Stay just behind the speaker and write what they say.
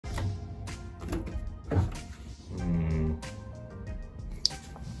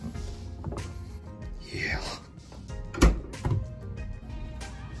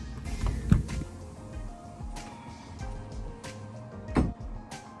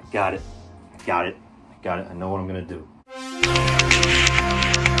Got it. Got it. Got it. I know what I'm gonna do.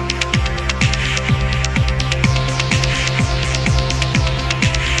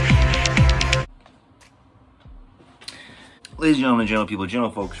 Ladies and gentlemen, gentle people, gentle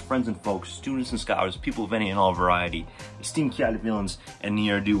folks, friends and folks, students and scholars, people of any and all variety, esteemed chaotic villains, and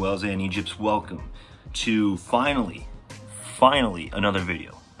ne'er-do-wells and Egypts, welcome to finally another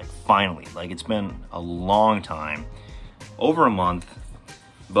video. Like it's been a long time, over a month,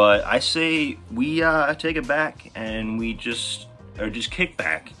 but I say we take it back and we just kick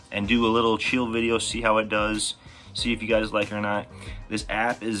back and do a little chill video, see how it does, see if you guys like it or not. This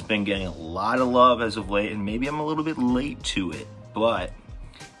app has been getting a lot of love as of late, and maybe I'm a little bit late to it, but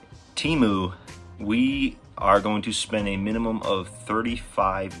TEMU, we are going to spend a minimum of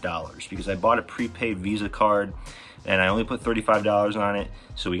 $35 because I bought a prepaid Visa card and I only put $35 on it.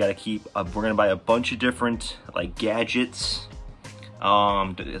 So we got to keep up. We're gonna buy a bunch of different like gadgets,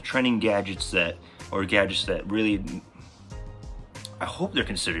 trending gadgets that really, I hope they're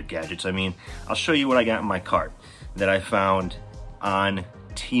considered gadgets. I mean, I'll show you what I got in my cart that I found on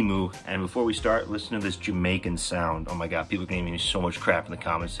TEMU. And before we start, listen to this Jamaican sound. Oh my God, people can give me so much crap in the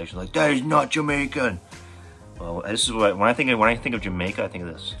comment section, like that is not Jamaican. Well, this is what when I think of Jamaica, I think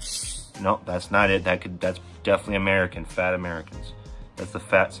of this. No, that's not it. That's definitely American, fat Americans. That's the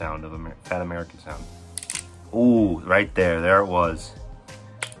fat sound of fat American sound. Ooh, right there, there it was.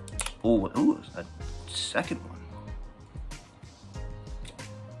 Ooh, a second one.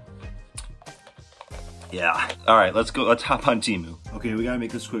 Yeah. All right, let's go. Let's hop on TEMU. Okay, we gotta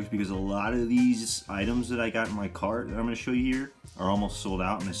make this quick because a lot of these items that I got in my cart that I'm gonna show you here are almost sold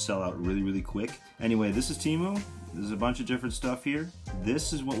out and they sell out really, really quick. Anyway, this is TEMU. There's a bunch of different stuff here.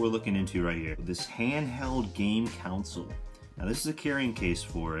 This is what we're looking into right here. This handheld game console. Now this is a carrying case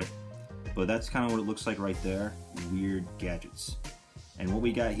for it, but that's kind of what it looks like right there. Weird gadgets. And what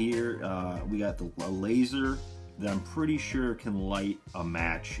we got here, we got a laser that I'm pretty sure can light a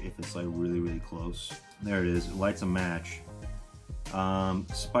match if it's like really, really close. There it is, it lights a match.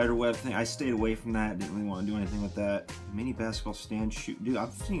 Spider web thing, I stayed away from that, didn't really want to do anything with that. Mini basketball stand shoot, dude,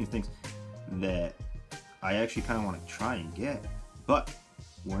 I'm seeing things that I actually kind of want to try and get, but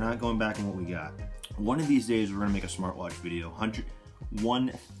we're not going back on what we got. One of these days we're going to make a smartwatch video, 1000%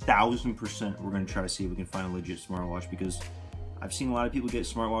 we're going to try to see if we can find a legit smartwatch, because I've seen a lot of people get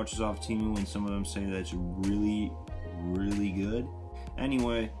smartwatches off TEMU and some of them say that it's really, really good.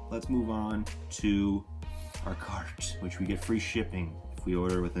 Anyway, let's move on to our cart, which we get free shipping if we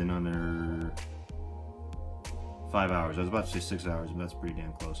order within under 5 hours. I was about to say 6 hours, but that's pretty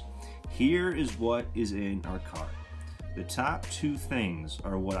damn close. Here is what is in our cart. The top two things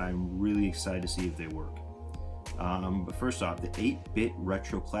are what I'm really excited to see if they work. But first off, the 8-bit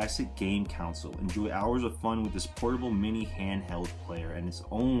retro classic game console. Enjoy hours of fun with this portable mini handheld player, and it's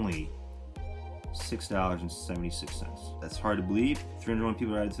only $6.76. That's hard to believe. 301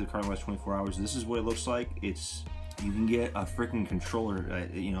 people are added to the cart in the last 24 hours. This is what it looks like. You can get a freaking controller,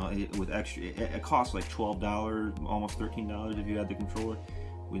 you know, with extra. It costs like $12, almost $13 if you add the controller.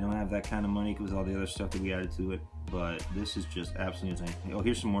 We don't have that kind of money because all the other stuff that we added to it, but this is just absolutely insane. Oh,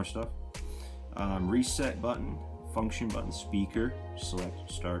 here's some more stuff. Reset button, function button, speaker, select,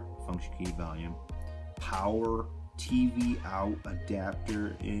 start, function key, volume, power, TV out,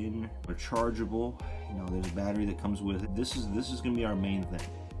 adapter in, rechargeable. You know, there's a battery that comes with it. This is gonna be our main thing.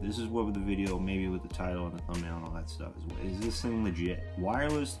 This is what the video, maybe with the title and the thumbnail and all that stuff is this thing legit?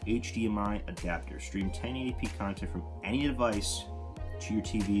 Wireless HDMI adapter. Stream 1080p content from any device to your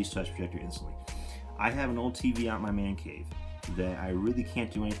TV/projector instantly. I have an old TV out in my man cave that I really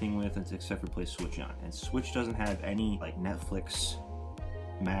can't do anything with except for play Switch on. And Switch doesn't have any like Netflix,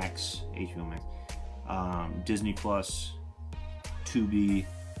 Max, HBO Max, Disney Plus, Tubi,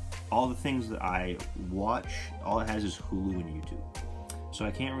 all the things that I watch, all it has is Hulu and YouTube. So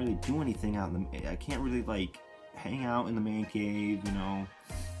I can't really do anything out in the, I can't really like hang out in the man cave, you know.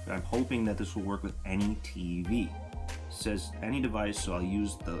 But I'm hoping that this will work with any TV. It says any device, so I'll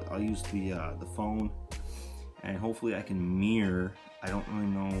use the phone, and hopefully I can mirror. I don't really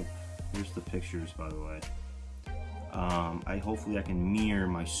know. Here's the pictures, by the way. Hopefully I can mirror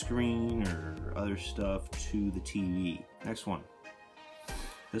my screen or other stuff to the TV. Next one.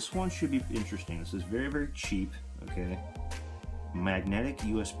 This one should be interesting. This is very, very cheap. Okay. Magnetic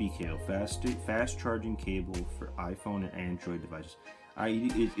USB cable, fast charging cable for iPhone and Android devices.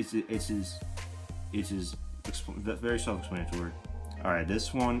 It's very self-explanatory. All right,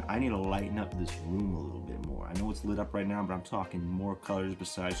 this one, I need to lighten up this room a little bit more. I know it's lit up right now, but I'm talking more colors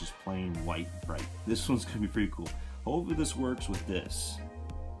besides just plain white bright. This one's gonna be pretty cool. Hopefully this works with this.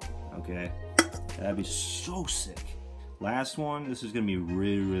 Okay, that'd be so sick. Last one, this is gonna be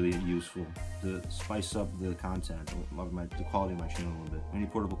really useful to spice up the content, the quality of my channel a little bit. Mini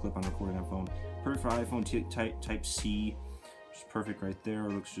portable clip on recording on phone. Perfect for iPhone Type C. Just perfect right there.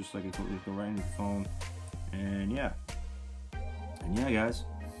 It looks just like it would go right into the phone. And yeah, guys,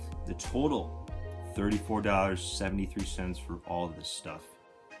 the total $34.73 for all of this stuff.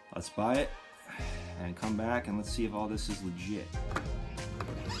 Let's buy it and come back and let's see if all this is legit.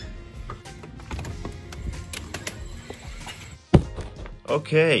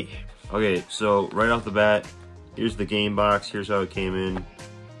 Okay, so right off the bat, here's the game box. Here's how it came in.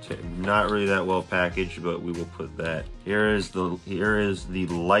 Not really that well packaged, but we will put that. Here is the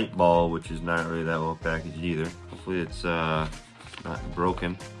light bulb, which is not really that well packaged either. Hopefully it's not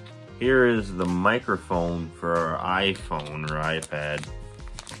broken. Here is the microphone for our iPhone or iPad.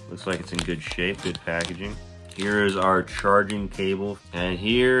 Looks like it's in good shape, good packaging. Here is our charging cable, and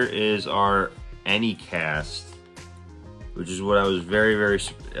here is our AnyCast, which is what I was very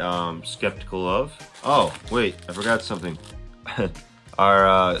skeptical of. Oh, wait, I forgot something.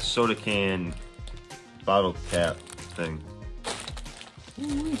 Our soda can bottle cap thing.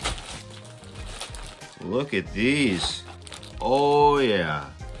 Ooh. Look at these. Oh yeah.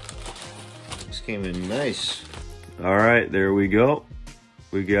 This came in nice. All right, there we go.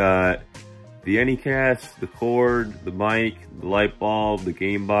 We got the AnyCast, the cord, the mic, the light bulb, the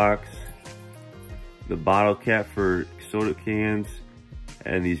game box, the bottle cap for soda cans,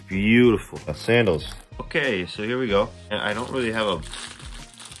 and these beautiful sandals. Okay, so here we go. I don't really have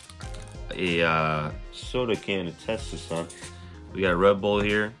a soda can to test this on. We got a Red Bull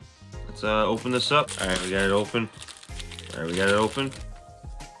here. Let's open this up. All right, we got it open. All right, we got it open.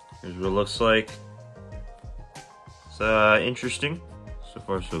 Here's what it looks like. It's interesting. So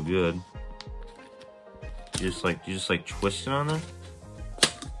far, so good. You just like twist it on there.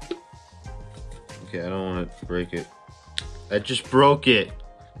 Okay, I don't want to break it. I just broke it.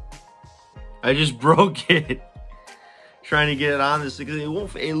 I just broke it. Trying to get it on this because it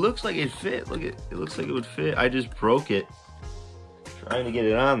won't. It looks like it fit. Look at it. Looks like it would fit. I just broke it. Trying to get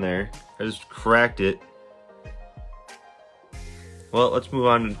it on there. I just cracked it. Well, let's move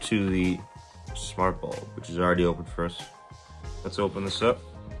on to the smart bulb, which is already open for us. Let's open this up.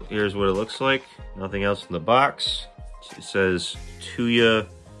 Here's what it looks like. Nothing else in the box. It says TEMU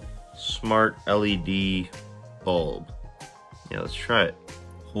Smart LED bulb. Yeah, let's try it.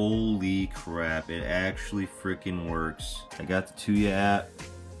 Holy crap, it actually freaking works. I got the TEMU app,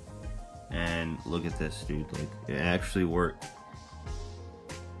 and look at this, dude. Like, it actually worked.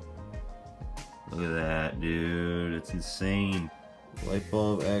 Look at that, dude. It's insane. The light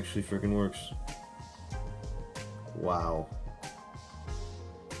bulb actually freaking works. Wow.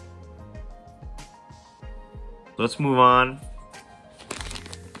 Let's move on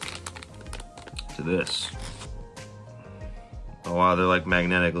to this. Oh wow, they're like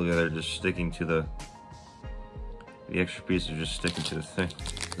magnetic. Look at, they're just sticking to the extra pieces are just sticking to the thing.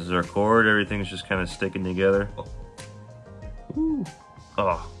 This is our cord. Everything's just kind of sticking together. Oh. Ooh.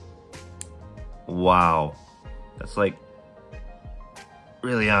 Oh. Wow. That's like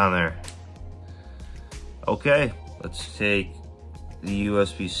really on there. Okay, let's take the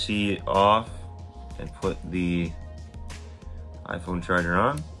USB-C off and put the iPhone charger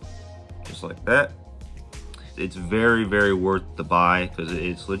on, just like that. It's very worth the buy because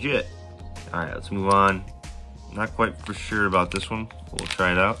it's legit. All right, let's move on. Not quite for sure about this one. We'll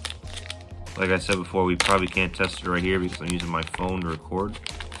try it out. Like I said before, we probably can't test it right here because I'm using my phone to record.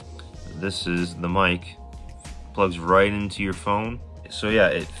 This is the mic. Plugs right into your phone. So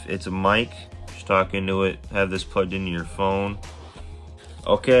yeah, it's a mic. Just talk into it. Have this plugged into your phone.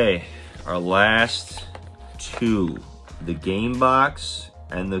 Okay, our last two, the game box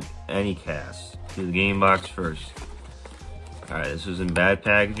and the AnyCast. Do the game box first. All right, this was in bad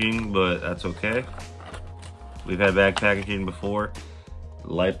packaging, but that's okay. We've had bad packaging before.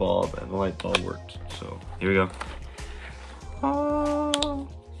 The light bulb, and the light bulb worked. So here we go. Oh.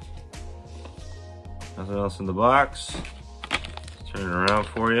 Nothing else in the box. Let's turn it around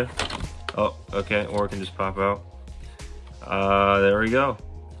for you. Oh, okay, or it can just pop out. There we go.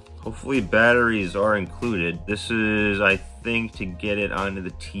 Hopefully batteries are included. This is, I think, to get it onto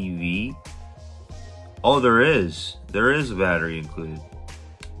the TV. Oh, there is. There is a battery included.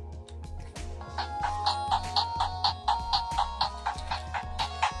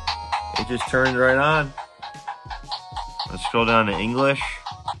 It just turned right on. Let's scroll down to English.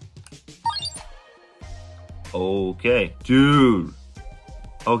 Okay, dude.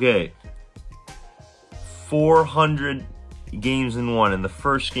 Okay. 400 games in one, and the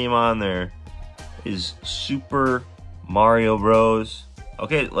first game on there is Super Mario Bros.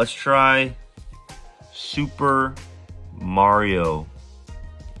 Okay, let's try Super Mario.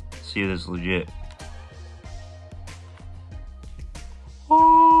 Let's see if this is legit. Oh.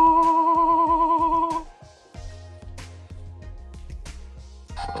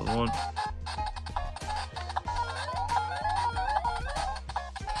 Other one.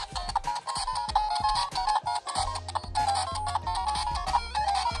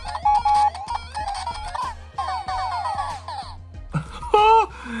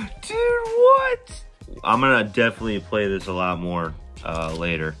 Dude, what? I'm gonna definitely play this a lot more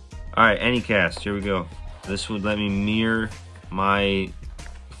later. All right, AnyCast, here we go. This would let me mirror my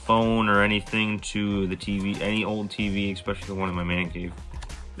phone or anything to the TV, any old TV, especially the one in my man cave.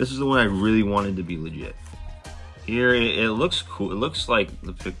 This is the one I really wanted to be legit. Here, it looks cool. It looks like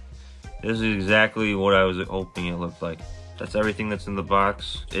this is exactly what I was hoping it looked like. That's everything that's in the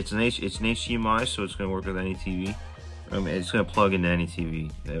box. It's an HDMI, so it's gonna work with any TV. I mean, it's gonna plug into any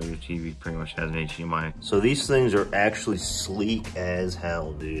TV. Every TV pretty much has an HDMI. So these things are actually sleek as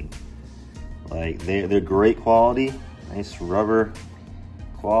hell, dude. Like, they're great quality. Nice rubber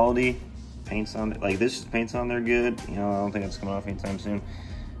quality. Paint's on, like this paint's on there good. You know, I don't think it's coming off anytime soon.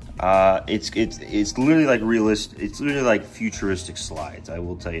 It's literally like realistic. It's literally like futuristic slides. I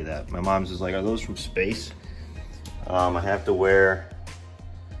will tell you that. My mom's just like, are those from space? I have to wear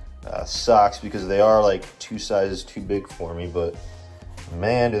socks because they are like 2 sizes too big for me, but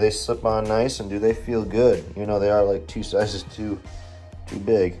man, do they slip on nice and do they feel good. You know, they are like 2 sizes too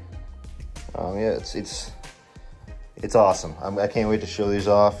big. Yeah, it's awesome. I can't wait to show these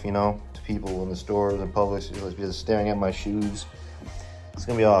off, you know, to people in the stores and Publix, just staring at my shoes. It's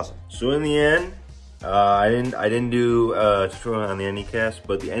gonna be awesome. So in the end, I didn't do a tutorial on the AnyCast,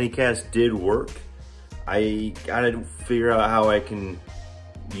 but the AnyCast did work. I gotta figure out how I can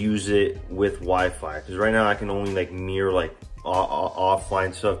use it with Wi-Fi, because right now I can only like mirror like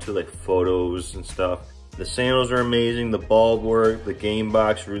offline stuff to like photos and stuff. The sandals are amazing, the bulb worked, the game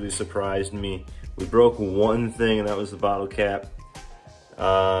box really surprised me. We broke one thing, and that was the bottle cap.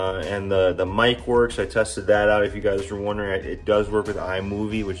 And the mic works. I tested that out. If you guys were wondering, it does work with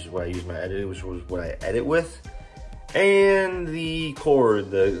iMovie, which is what I use my editing, which was what I edit with. And the cord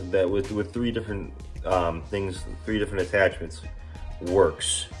that with 3 different things, 3 different attachments,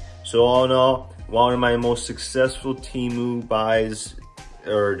 works. So all in all, one of my most successful TEMU buys,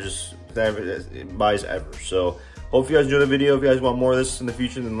 or just buys ever. So hope you guys enjoyed the video. If you guys want more of this in the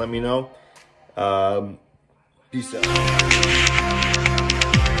future, then let me know. Peace out.